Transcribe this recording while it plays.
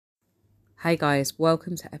Hey guys,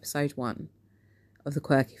 welcome to episode 1 of the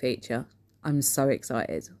Quirky feature. I'm so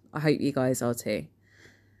excited. I hope you guys are too.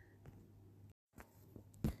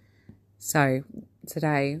 So,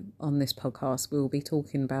 today on this podcast, we will be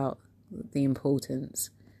talking about the importance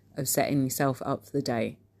of setting yourself up for the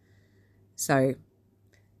day. So,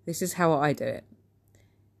 this is how I do it.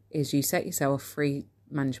 Is you set yourself 3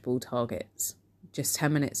 manageable targets, just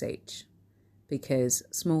 10 minutes each, because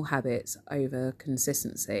small habits over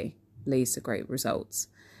consistency leads to great results.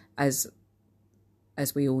 As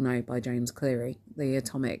we all know by James Cleary, The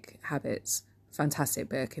Atomic Habits, fantastic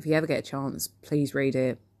book. If you ever get a chance, please read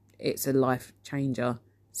it. It's a life changer.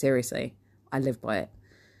 Seriously, I live by it.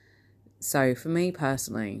 So for me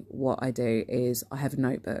personally, what I do is I have a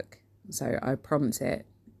notebook. So I prompt it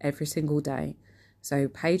every single day. So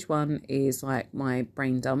page 1 is like my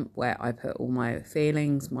brain dump, where I put all my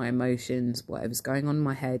feelings, my emotions, whatever's going on in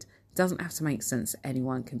my head. It doesn't have to make sense to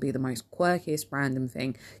anyone. It can be the most quirkiest random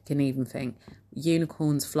thing. Can even think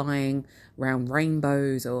unicorns flying around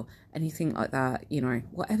rainbows or anything like that. You know,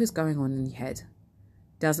 whatever's going on in your head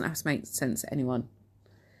doesn't have to make sense to anyone.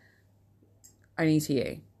 Only to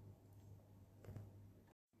you.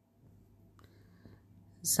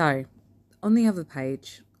 So on the other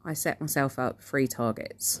page, I set myself up 3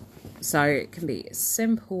 targets. So it can be as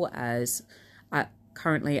simple as,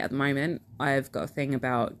 currently at the moment, I've got a thing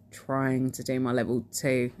about trying to do my level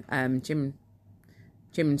 2 gym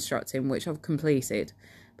instructing, which I've completed.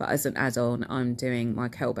 But as an add-on, I'm doing my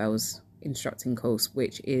kettlebells instructing course,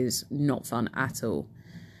 which is not fun at all.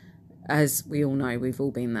 As we all know, we've all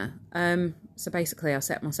been there. So basically, I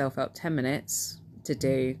set myself up 10 minutes to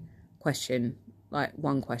do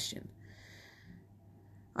one question.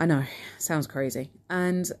 I know, sounds crazy.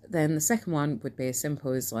 And then the second one would be as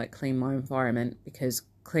simple as like clean my environment, because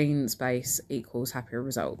clean space equals happier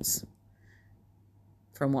results,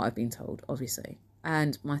 from what I've been told, obviously.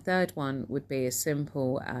 And my third one would be as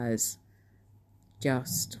simple as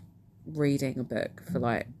just reading a book for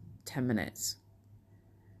like 10 minutes.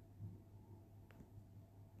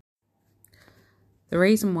 The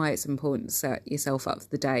reason why it's important to set yourself up for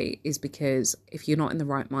the day is because if you're not in the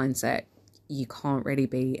right mindset, you can't really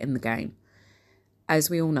be in the game. As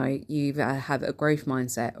we all know, you either have a growth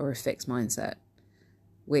mindset or a fixed mindset,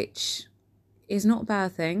 which is not a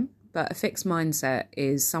bad thing, but a fixed mindset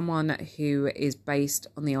is someone who is based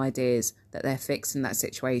on the ideas that they're fixed in that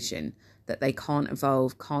situation, that they can't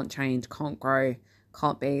evolve, can't change, can't grow,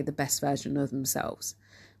 can't be the best version of themselves.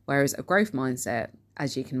 Whereas a growth mindset,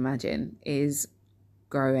 as you can imagine, is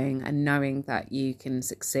growing and knowing that you can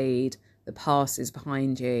succeed. The past is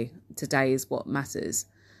behind you. Today is what matters.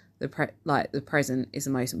 The present is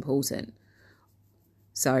the most important.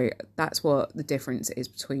 So that's what the difference is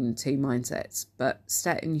between the 2 mindsets. But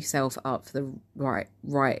setting yourself up for the right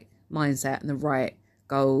mindset and the right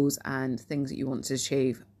goals and things that you want to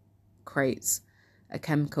achieve creates a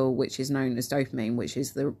chemical which is known as dopamine, which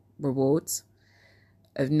is the rewards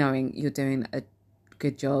of knowing you're doing a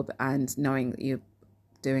good job and knowing that you're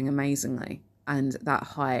doing amazingly. And that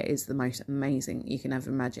high is the most amazing you can ever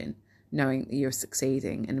imagine, knowing that you're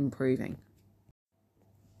succeeding and improving.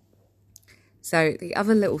 So the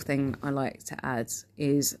other little thing I like to add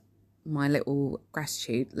is my little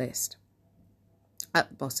gratitude list at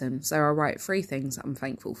the bottom. So I write 3 things that I'm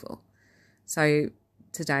thankful for. So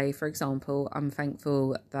today, for example, I'm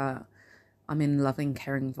thankful that I'm in a loving,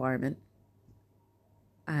 caring environment.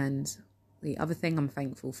 And the other thing I'm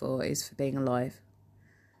thankful for is for being alive.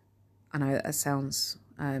 I know that sounds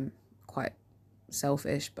quite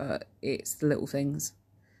selfish, but it's the little things.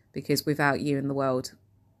 Because without you in the world,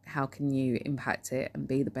 how can you impact it and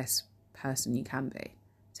be the best person you can be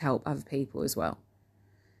to help other people as well?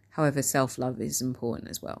 However, self-love is important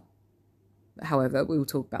as well. However, we will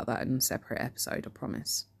talk about that in a separate episode, I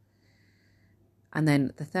promise. And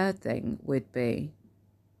then the third thing would be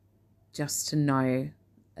just to know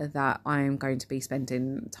that I am going to be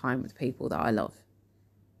spending time with people that I love.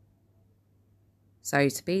 So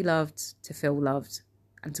to be loved, to feel loved,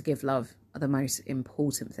 and to give love are the most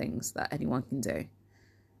important things that anyone can do.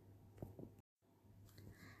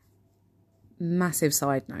 Massive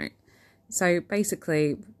side note. So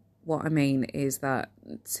basically what I mean is that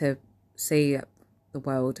to see the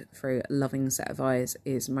world through a loving set of eyes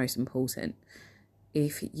is most important.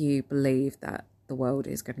 If you believe that the world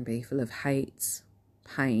is going to be full of hate,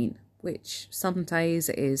 pain, which some days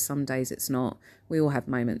it is, some days it's not. We all have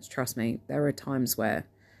moments, trust me. There are times where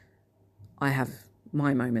I have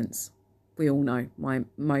my moments. We all know my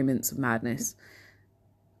moments of madness,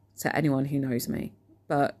 to anyone who knows me.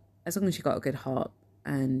 But as long as you've got a good heart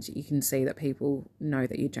and you can see that people know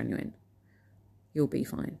that you're genuine, you'll be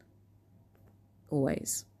fine.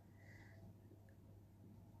 always.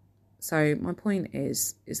 So my point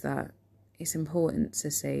is that it's important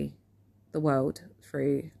to see the world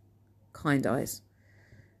through kind eyes,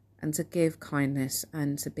 and to give kindness,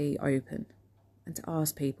 and to be open, and to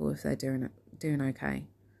ask people if they're doing okay.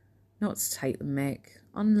 Not to take the mick,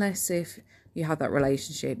 unless if you have that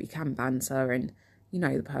relationship, you can banter and you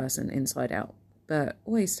know the person inside out. But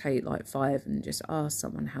always take like 5 and just ask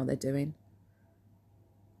someone how they're doing.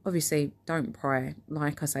 Obviously, don't pry.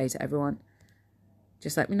 Like I say to everyone,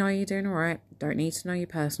 just let me know you're doing all right. Don't need to know your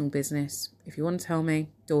personal business. If you want to tell me,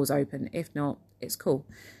 door's open. If not, it's cool.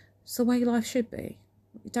 It's the way life should be.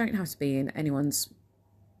 You don't have to be in anyone's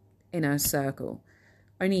inner circle.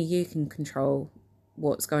 Only you can control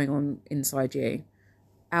what's going on inside you.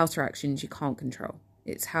 Outer actions you can't control.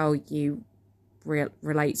 It's how you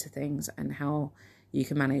relate to things and how you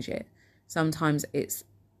can manage it. Sometimes it's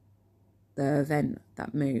the event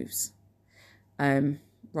that moves,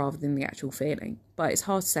 rather than the actual feeling. But it's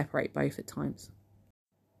hard to separate both at times.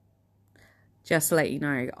 Just to let you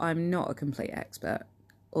know, I'm not a complete expert.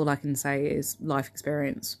 All I can say is life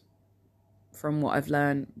experience from what I've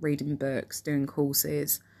learned, reading books, doing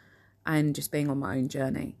courses, and just being on my own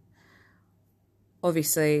journey.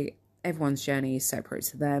 Obviously, everyone's journey is separate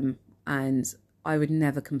to them, and I would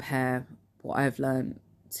never compare what I've learned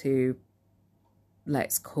to,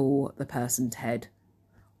 let's call the person Ted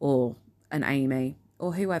or an Amy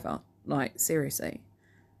or whoever. Like, seriously.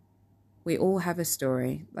 We all have a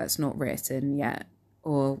story that's not written yet,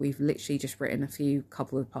 or we've literally just written a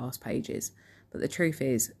couple of past pages. But the truth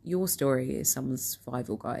is, your story is someone's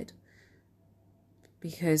survival guide.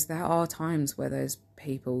 Because there are times where those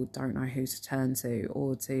people don't know who to turn to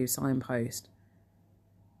or to signpost.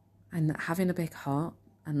 And having a big heart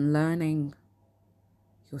and learning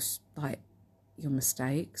your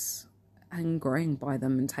mistakes and growing by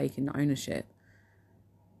them and taking ownership,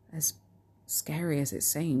 as scary as it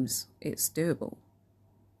seems, it's doable.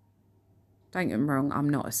 Don't get me wrong, I'm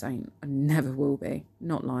not a saint. I never will be.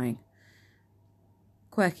 Not lying.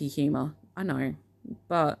 Quirky humour, I know.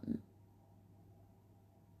 But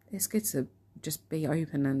it's good to just be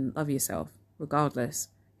open and love yourself, regardless,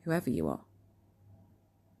 whoever you are.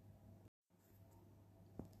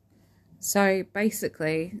 So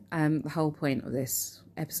basically, the whole point of this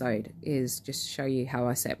episode is just to show you how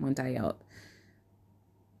I set my day up.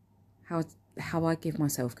 How I give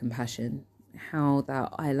myself compassion. How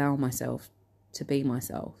that I allow myself to be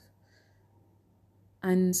myself.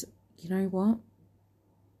 And you know what?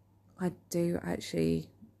 I do actually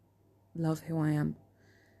love who I am.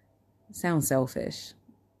 Sounds selfish,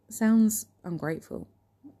 sounds ungrateful,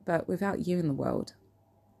 but without you in the world,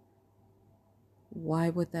 why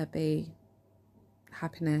would there be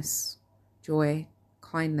happiness, joy,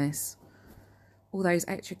 kindness, all those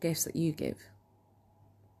extra gifts that you give?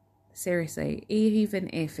 Seriously, even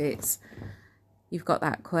if it's you've got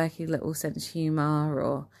that quirky little sense of humour,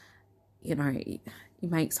 or you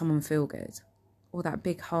make someone feel good, or that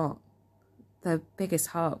big heart, the biggest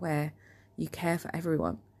heart where you care for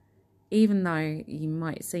everyone. Even though you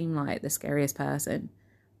might seem like the scariest person,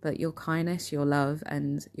 but your kindness, your love,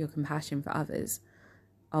 and your compassion for others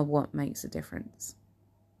are what makes a difference.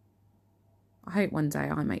 I hope one day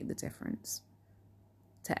I make the difference.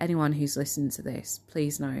 To anyone who's listened to this,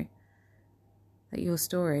 please know that your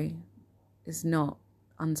story is not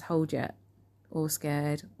untold yet, or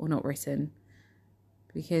scared, or not written.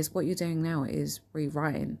 Because what you're doing now is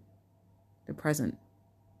rewriting the present.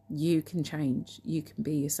 You can change. You can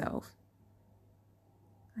be yourself.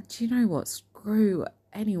 And do you know what? Screw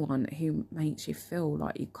anyone who makes you feel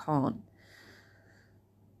like you can't.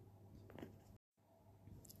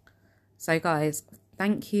 So guys,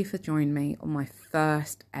 thank you for joining me on my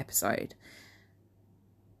first episode.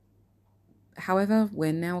 However,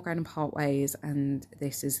 we're now going to part ways, and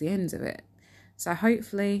this is the end of it. So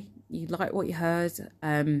hopefully you like what you heard.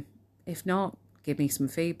 If not, give me some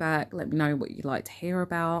feedback. Let me know what you'd like to hear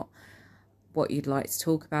about, what you'd like to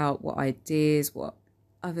talk about, what ideas, what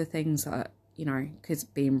other things that, could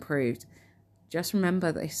be improved. Just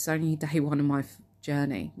remember that this is only day one of my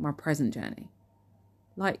journey, my present journey.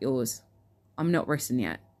 Like yours, I'm not written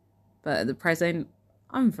yet. But at the present,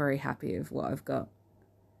 I'm very happy with what I've got.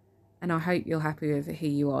 And I hope you're happy with who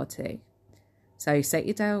you are too. So set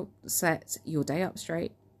your day up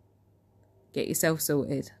straight. Get yourself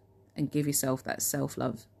sorted. And give yourself that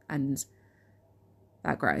self-love and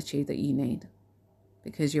that gratitude that you need.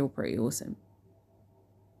 Because you're pretty awesome.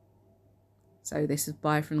 So this is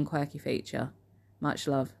bye from the Quirky Feature. Much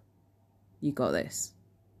love. You got this.